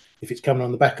if it's coming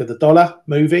on the back of the dollar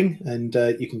moving, and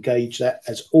you can gauge that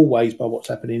as always by what's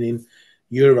happening in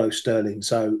euro sterling.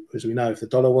 So as we know, if the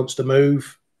dollar wants to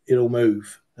move, it'll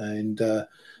move. And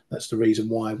that's the reason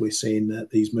why we're seeing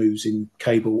these moves in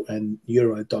cable and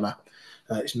euro dollar.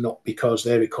 It's not because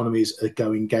their economies are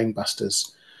going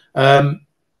gangbusters.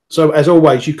 So as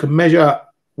always, you can measure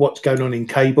what's going on in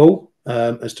cable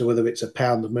as to whether it's a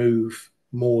pound move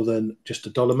more than just a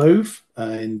dollar move.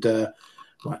 And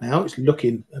right now it's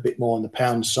looking a bit more on the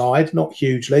pound side, not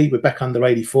hugely. We're back under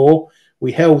 84.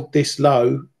 We held this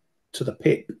low to the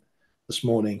pip this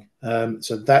morning.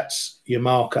 So that's your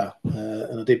marker.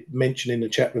 And I did mention in the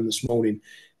chat room this morning,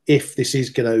 if this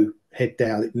is going to head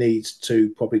down, it needs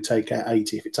to probably take out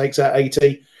 80. If it takes out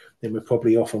 80, then we're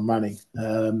probably off and running.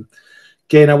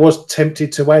 Again, I was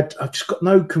tempted to add. I've just got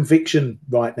no conviction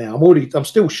right now. I'm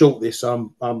still short this.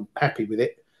 So I'm happy with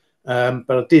it. But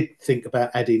I did think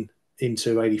about adding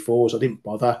into 84s. I didn't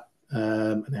bother.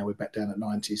 And now we're back down at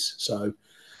 90s. So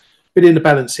bit in the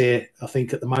balance here, I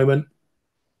think, at the moment.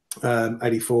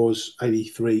 84s,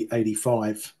 83,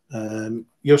 85.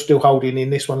 You're still holding in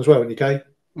this one as well, aren't you, Kay?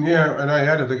 Yeah, and I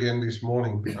had it again this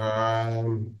morning.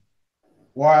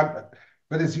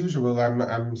 But as usual,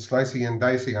 I'm slicing and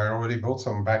dicing. I already bought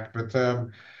some back, but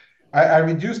I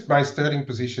reduced my sterling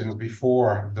positions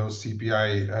before those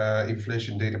CPI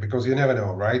inflation data because you never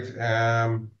know, right?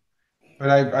 But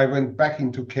I went back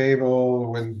into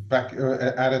cable, went back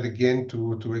added again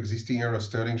to existing euro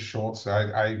sterling shorts.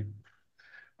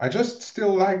 I just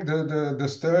still like the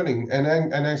sterling,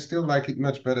 and I still like it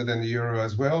much better than the euro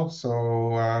as well.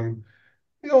 So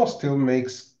it all still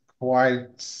makes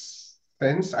quite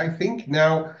sense, I think.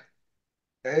 Now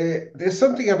there's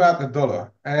something about the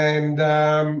dollar, and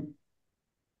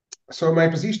so my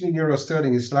position in euro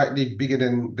sterling is slightly bigger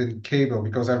than cable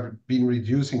because I've been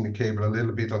reducing the cable a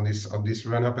little bit on this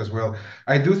run up as well.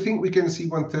 I do think we can see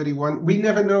 131. We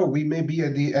never know. We may be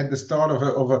at the start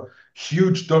of a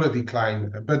huge dollar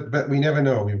decline, but we never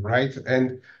know, right?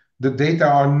 And the data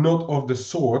are not of the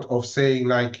sort of saying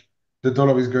like the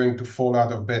dollar is going to fall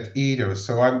out of bed either.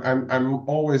 So I'm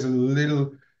always a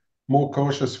little more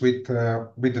cautious with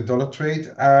the dollar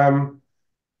trade.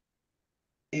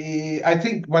 I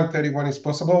think 131 is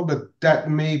possible, but that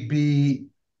may be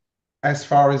as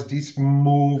far as this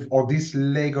move or this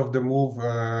leg of the move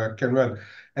can run.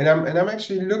 And I'm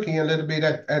actually looking a little bit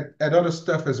at other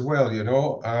stuff as well, you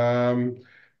know.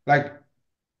 Like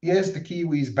yes, the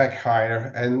Kiwi is back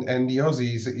higher, and the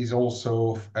Aussie has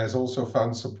also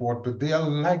found support, but they are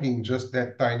lagging just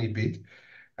that tiny bit.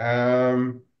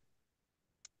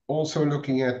 Also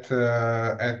looking at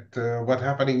what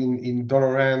happening in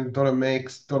dollar rand, dollar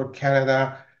mix, dollar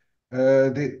Canada.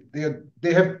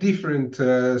 They have different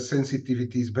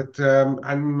sensitivities, but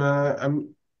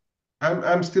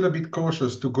I'm still a bit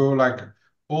cautious to go like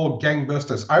all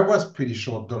gangbusters. I was pretty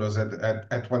short dollars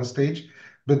at one stage,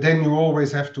 but then you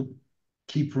always have to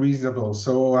keep reasonable.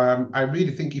 So I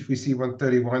really think if we see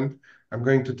 131, I'm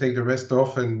going to take the rest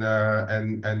off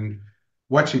and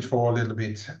watch it for a little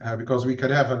bit because we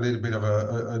could have a little bit of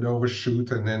an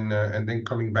overshoot and then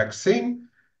coming back. Same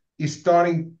is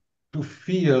starting to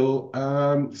feel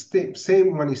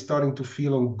same one is starting to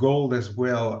feel on gold as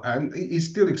well, and it's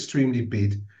still extremely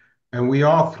big, and we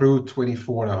are through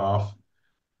 24 and a half.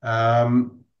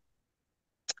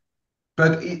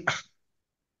 But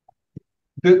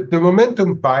the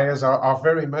momentum buyers are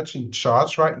very much in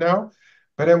charge right now.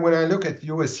 But then when I look at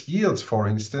US yields, for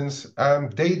instance,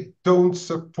 they don't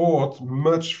support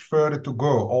much further to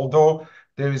go. Although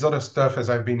there is other stuff, as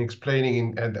I've been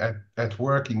explaining at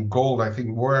work in gold. I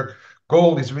think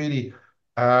gold is really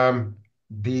the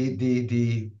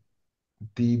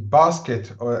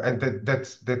basket, and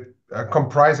that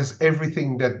comprises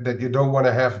everything that you don't want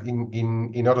to have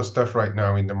in other stuff right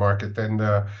now in the market, and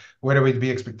whether it be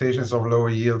expectations of lower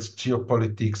yields,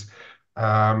 geopolitics,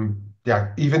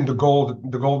 yeah, even the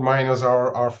gold miners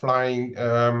are flying,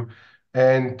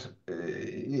 and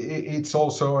it's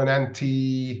also an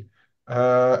anti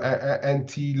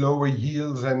lower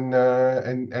yields and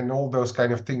all those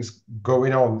kind of things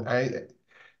going on.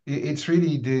 It's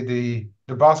really the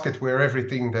basket where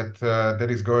everything that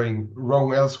is going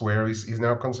wrong elsewhere is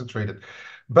now concentrated.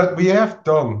 But we have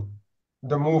done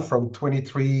the move from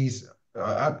 23s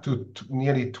up to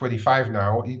nearly 25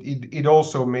 now. It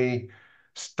also may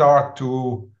start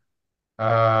to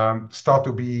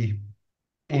be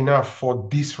enough for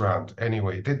this round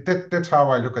anyway. That's how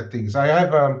I look at things. I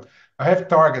have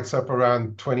targets up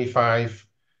around 25.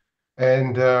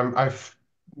 And I've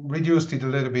reduced it a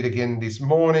little bit again this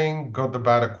morning, got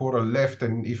about a quarter left.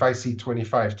 And if I see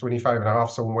 25, 25 and a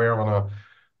half somewhere on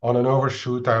an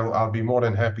overshoot, I'll be more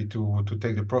than happy to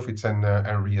take the profits and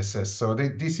reassess. So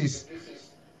this is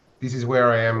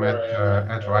where I am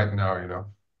at right now, you know.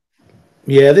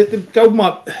 Yeah, the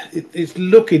gold it's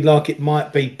looking like it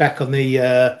might be back on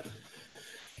the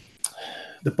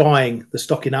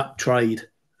stocking up trade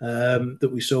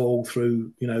that we saw all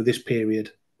through, you know, this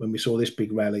period when we saw this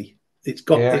big rally. it's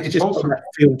Yeah, it's just got also that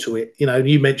feel to it. You know,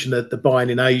 you mentioned the buying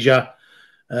in Asia.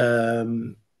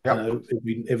 You yeah, know,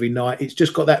 every night, it's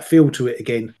just got that feel to it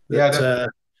again. yeah, That that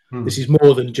this hmm, is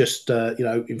more than just you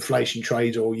know, inflation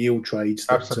trades or yield trades.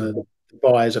 That absolutely. the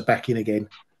buyers are back in again.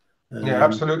 Yeah, Um,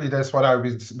 absolutely. That's what I've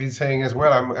been saying as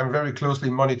well. I'm very closely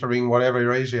monitoring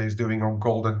whatever Asia is doing on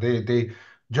gold, and they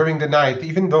during the night,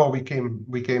 even though we came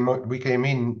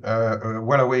in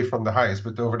well away from the highs,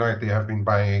 but overnight they have been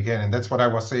buying again, and that's what I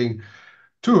was saying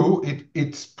too.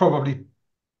 It's probably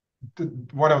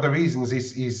one of the reasons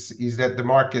is that the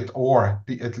market, or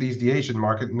at least the Asian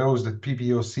market, knows that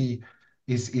PBOC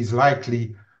is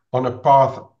likely on a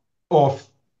path of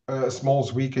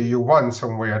smalls weaker yuan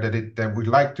somewhere that would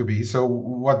like to be. So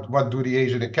what do the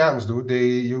Asian accounts do?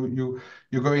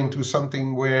 You go into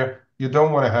something where you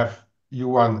don't want to have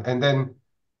yuan, and then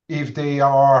if they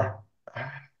are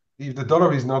if the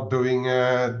dollar is not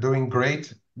doing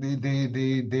great,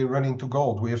 they run into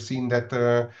gold. We have seen that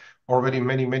already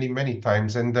many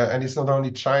times, and it's not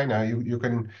only China. You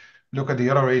can look at the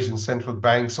other Asian central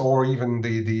banks or even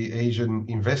the Asian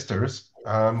investors.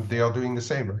 They are doing the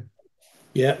same, right?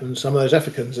 yeah, and some of those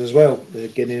Africans as well. They're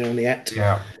getting in on the act,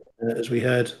 Yeah. as we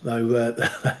heard. Though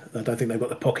I don't think they've got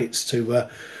the pockets to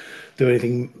do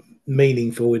anything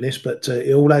meaningful in this, but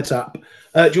it all adds up.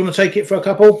 Do you want to take it for a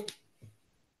couple?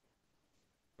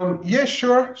 Yeah,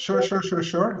 sure.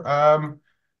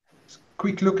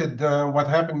 Quick look at what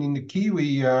happened in the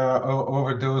Kiwi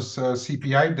over those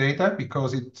CPI data,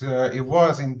 because it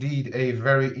was indeed a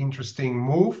very interesting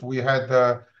move. We had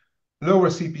lower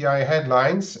CPI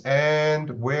headlines, and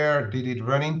where did it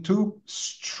run into?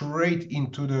 Straight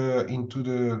into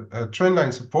the trend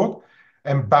line support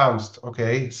and bounced.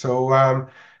 Okay, so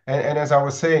and as I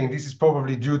was saying, this is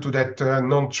probably due to that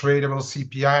non-tradable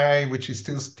CPI, which is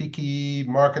still sticky,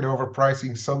 market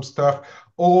overpricing some stuff,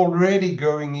 already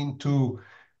going into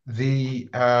the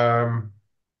um,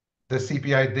 the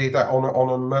CPI data on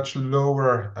a much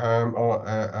lower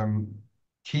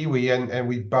Kiwi, and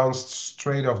we bounced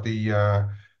straight off the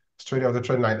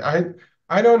trend line.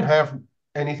 I don't have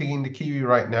anything in the Kiwi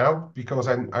right now because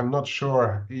I'm not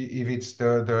sure if it's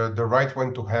the right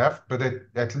one to have, but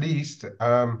at least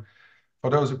for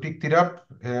those who picked it up,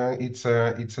 it's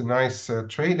a nice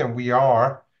trade, and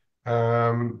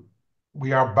um,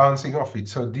 we are bouncing off it.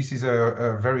 So this is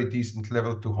a very decent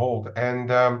level to hold.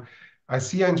 And I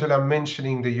see Angela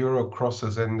mentioning the euro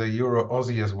crosses and the euro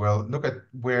Aussie as well. Look at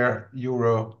where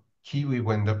euro Kiwi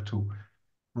went up to,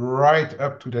 right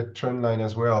up to that trend line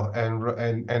as well,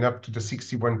 and up to the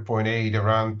 61.8,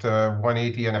 around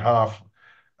 180 and a half,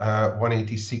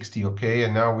 180.60. Okay,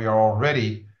 and now we are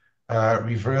already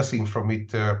reversing from it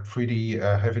pretty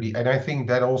heavily. And I think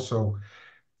that also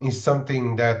is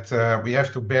something that we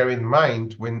have to bear in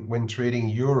mind when trading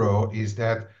euro, is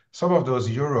that some of those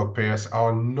euro pairs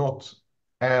are not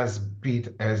as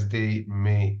big as they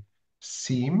may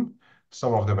seem.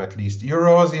 Some of them, at least.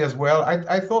 Euro Aussie as well.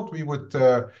 I thought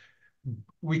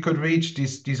we could reach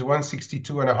this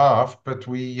 162 and a half, but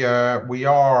we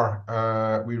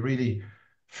really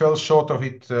fell short of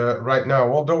it right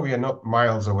now. Although we are not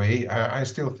miles away, I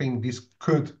still think this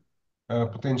could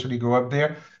potentially go up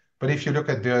there. But if you look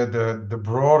at the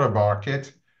broader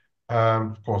market,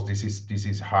 of course this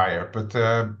is higher. But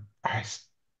I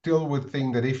still would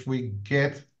think that if we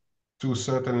get to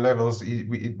certain levels,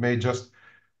 it may just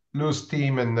lose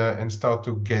steam and start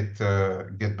to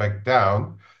get back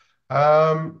down.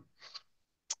 Um,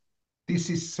 this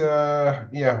is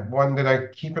yeah, one that I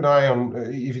keep an eye on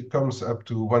if it comes up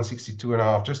to 162 and a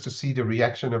half, just to see the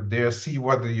reaction up there, see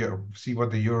what the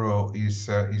euro is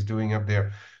doing up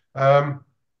there.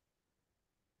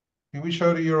 Can we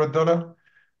show the euro dollar?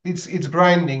 It's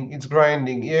grinding. It's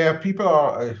grinding. Yeah, people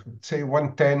are say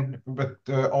 110, but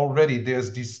already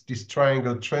there's this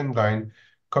triangle trend line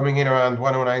coming in around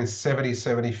 109.70,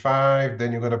 75.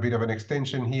 Then you got a bit of an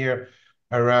extension here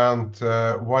around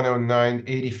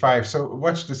 109.85. So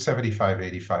watch the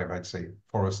 75.85, I'd say,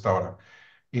 for a starter.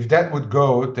 If that would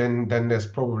go, then there's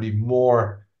probably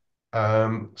more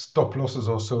stop losses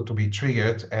also to be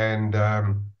triggered, and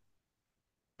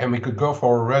we could go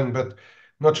for a run, but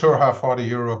not sure how far the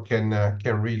euro can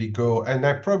really go. And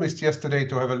I promised yesterday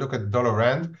to have a look at dollar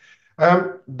rand.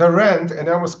 The rand, and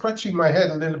I was scratching my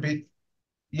head a little bit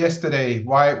yesterday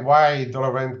why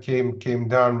dollar rand came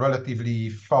down relatively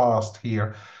fast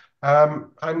here.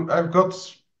 I've got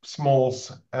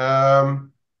smalls.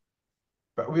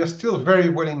 But we are still very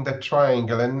well in that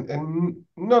triangle, and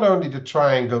not only the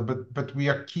triangle, but we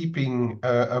are keeping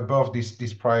above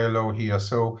this prior low here.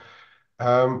 So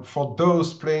for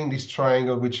those playing this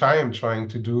triangle, which I am trying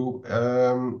to do,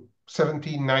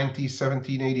 1790,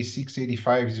 1786,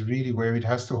 85 is really where it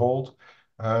has to hold.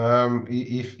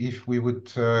 If we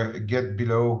would get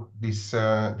below this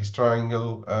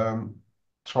triangle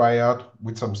tryout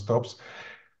with some stops,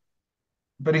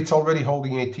 but it's already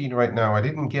holding 18 right now. I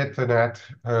didn't get the net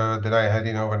that I had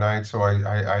in overnight, so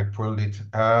I pulled it.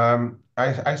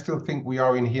 I still think we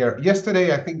are in here.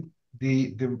 Yesterday, I think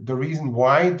the reason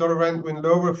why dollar rand went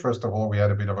lower, first of all, we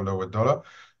had a bit of a lower dollar,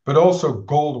 but also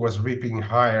gold was ripping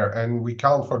higher, and we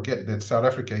can't forget that South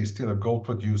Africa is still a gold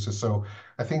producer. So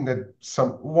I think that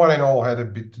one and all had a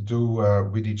bit to do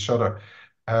with each other.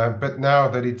 But now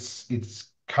that it's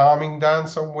calming down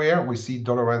somewhere, we see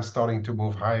dollar rand starting to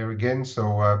move higher again.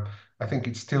 So I think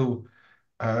it's still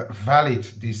valid,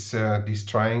 this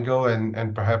triangle,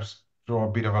 and perhaps draw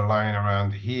a bit of a line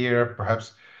around here,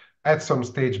 perhaps at some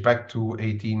stage back to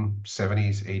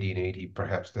 1870s, 1880,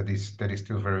 perhaps. That is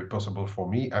still very possible for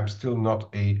me. I'm still not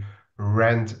a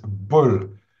rand bull.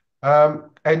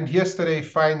 And yesterday,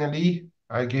 finally,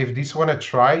 I gave this one a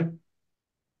try.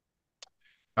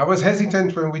 I was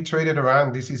hesitant when we traded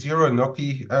around. This is Euro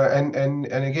Noki, and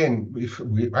again,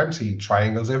 I'm seeing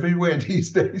triangles everywhere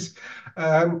these days.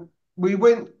 We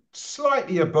went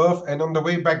slightly above, and on the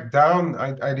way back down,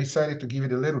 I decided to give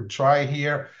it a little try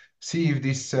here, see if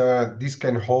this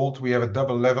can hold. We have a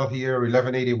double level here,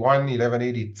 1181,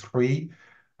 1183,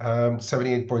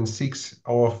 78.6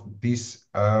 of this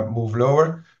move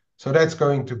lower. So that's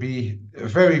going to be a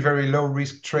very, very low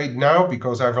risk trade now,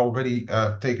 because I've already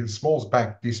taken smalls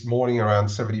back this morning around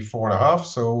 74.5.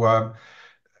 So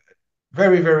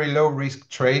very, very low risk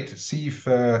trade. See if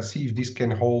this can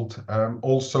hold.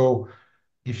 Also,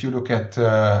 if you look at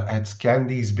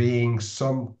Scandis being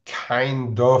some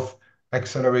kind of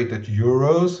accelerated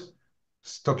euros,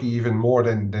 stocky even more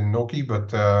than Noki,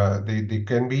 but they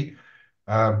can be.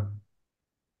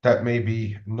 That may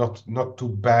be not too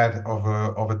bad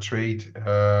of a trade.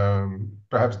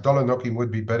 Perhaps dollar Noki would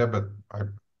be better, but I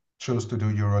chose to do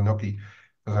euro Noki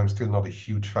because I'm still not a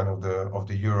huge fan of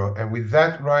the euro. And with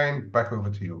that, Ryan, back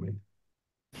over to you, mate.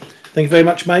 Thank you very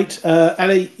much, mate.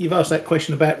 Ali, you've asked that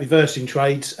question about reversing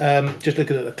trades. Just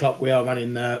looking at the clock, we are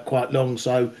running quite long,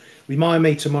 so remind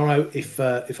me tomorrow if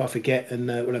I forget, and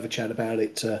we'll have a chat about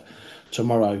it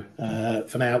tomorrow.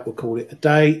 For now, we'll call it a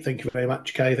day. Thank you very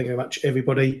much, Kay. Thank you very much,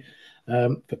 everybody,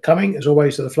 for coming, as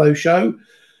always, to the Flow Show.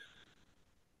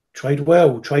 Trade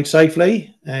well, trade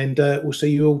safely, and we'll see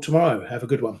you all tomorrow. Have a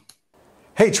good one.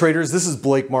 Hey traders, this is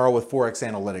Blake Morrow with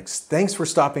ForexAnalytix. Thanks for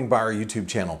stopping by our YouTube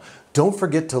channel. Don't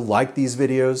forget to like these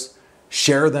videos,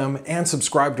 share them, and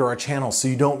subscribe to our channel so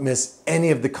you don't miss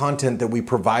any of the content that we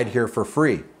provide here for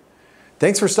free.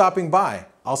 Thanks for stopping by.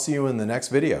 I'll see you in the next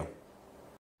video.